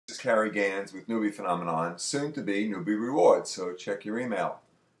Cary Gans with Newbie Phenomenon, soon to be Newbie Rewards, so check your email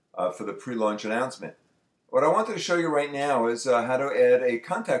for the pre-launch announcement. What I wanted to show you right now is how to add a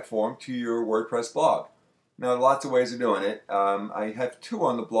contact form to your WordPress blog. Now, lots of ways of doing it. I have two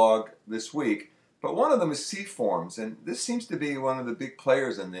on the blog this week, but one of them is CForms, and this seems to be one of the big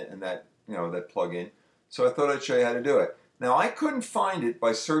players in that plugin. So I thought I'd show you how to do it. Now, I couldn't find it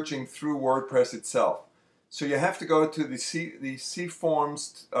by searching through WordPress itself. So you have to go to the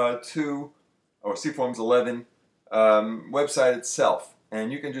CForms 2 or CForms 11 website itself,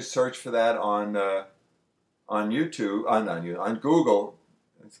 and you can just search for that on YouTube, on Google.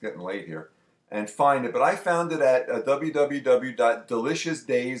 It's getting late here, and find it. But I found it at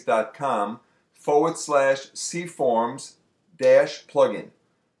www.deliciousdays.com/cforms-plugin.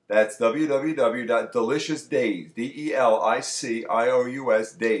 That's www.deliciousdays,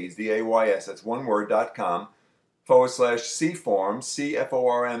 DELICIOUS days, DAYS, that's one word, .com, /cforms,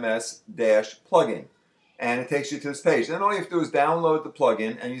 CFORMS-plugin. And it takes you to this page. Then all you have to do is download the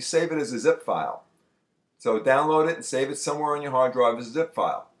plugin and you save it as a zip file. So download it and save it somewhere on your hard drive as a zip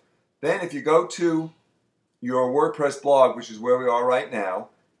file. Then if you go to your WordPress blog, which is where we are right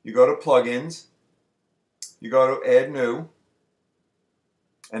now, you go to Plugins, you go to Add New,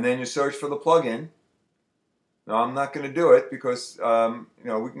 and then you search for the plugin. Now I'm not going to do it because we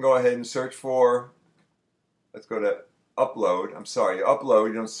can go ahead and search for. Let's go to Upload. I'm sorry, you upload.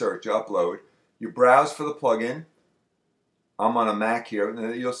 You don't search. You upload. You browse for the plugin. I'm on a Mac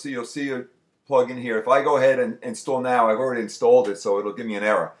here. You'll see your plugin here. If I go ahead and install now, I've already installed it, so it'll give me an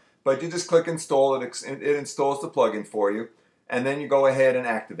error. But you just click Install. It installs the plugin for you, and then you go ahead and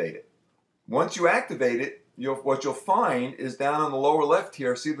activate it. Once you activate it, what you'll find is down on the lower left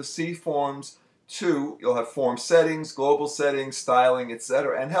here, see the CForms 2, you'll have form settings, global settings, styling,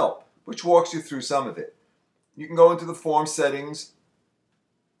 etc., and help, which walks you through some of it. You can go into the form settings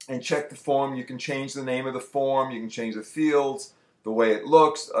and check the form. You can change the name of the form, you can change the fields, the way it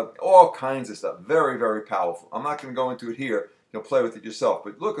looks, all kinds of stuff. Very, very powerful. I'm not going to go into it here. You'll play with it yourself,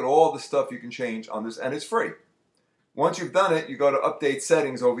 but look at all the stuff you can change on this, and it's free. Once you've done it, you go to Update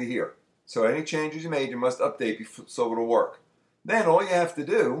Settings over here. So any changes you made, you must update so it'll work. Then all you have to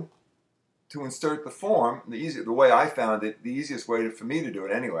do to insert the form, the way I found it, the easiest way for me to do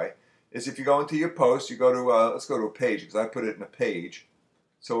it anyway, is if you go into your post, you go to, let's go to a page, because I put it in a page.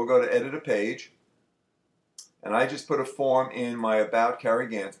 So we'll go to Edit a Page, and I just put a form in my About Cary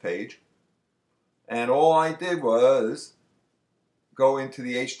Gans page, and all I did was go into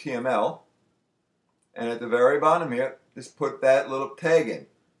the HTML, and at the very bottom here, just put that little tag in.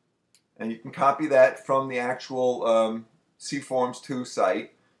 And you can copy that from the actual CForms 2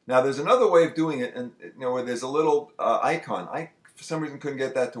 site. Now there's another way of doing it, and where there's a little icon. I, for some reason, couldn't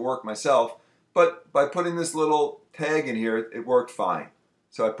get that to work myself, but by putting this little tag in here, it worked fine.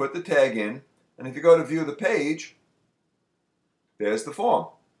 So I put the tag in, and if you go to view the page, there's the form.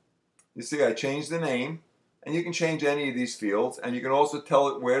 You see, I changed the name, and you can change any of these fields, and you can also tell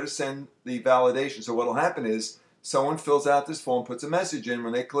it where to send the validation. So what will happen is, someone fills out this form, puts a message in.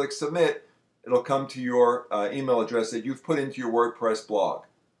 When they click Submit, it'll come to your email address that you've put into your WordPress blog.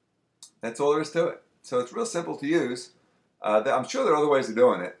 That's all there is to it. So it's real simple to use. I'm sure there are other ways of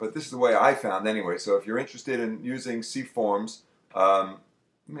doing it, but this is the way I found anyway. So if you're interested in using CForms,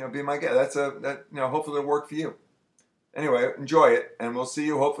 be my guest. Hopefully it'll work for you. Anyway, enjoy it, and we'll see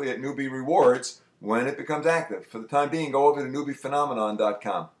you hopefully at Newbie Rewards when it becomes active. For the time being, go over to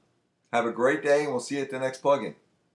newbiephenomenon.com. Have a great day, and we'll see you at the next plugin.